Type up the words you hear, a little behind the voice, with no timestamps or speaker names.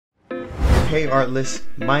Hey Artlist,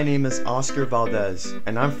 my name is Oscar Valdez,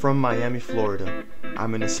 and I'm from Miami, Florida.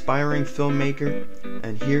 I'm an aspiring filmmaker,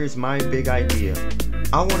 and here's my big idea.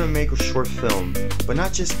 I want to make a short film, but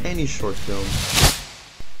not just any short film.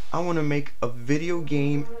 I want to make a video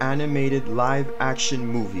game animated live action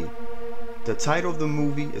movie. The title of the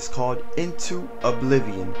movie is called Into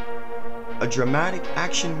Oblivion, a dramatic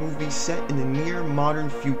action movie set in the near modern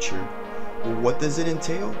future. Well, what does it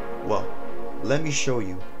entail? Well, let me show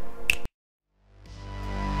you.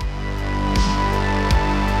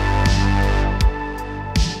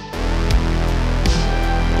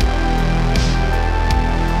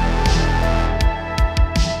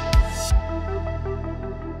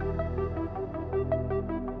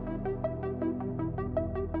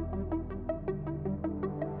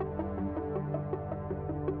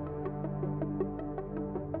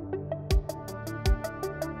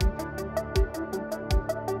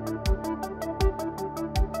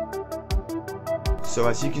 So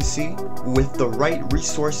as you can see, with the right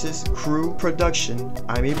resources, crew, production,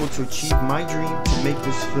 I'm able to achieve my dream to make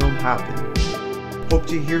this film happen. Hope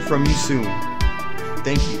to hear from you soon.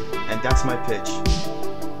 Thank you, and that's my pitch.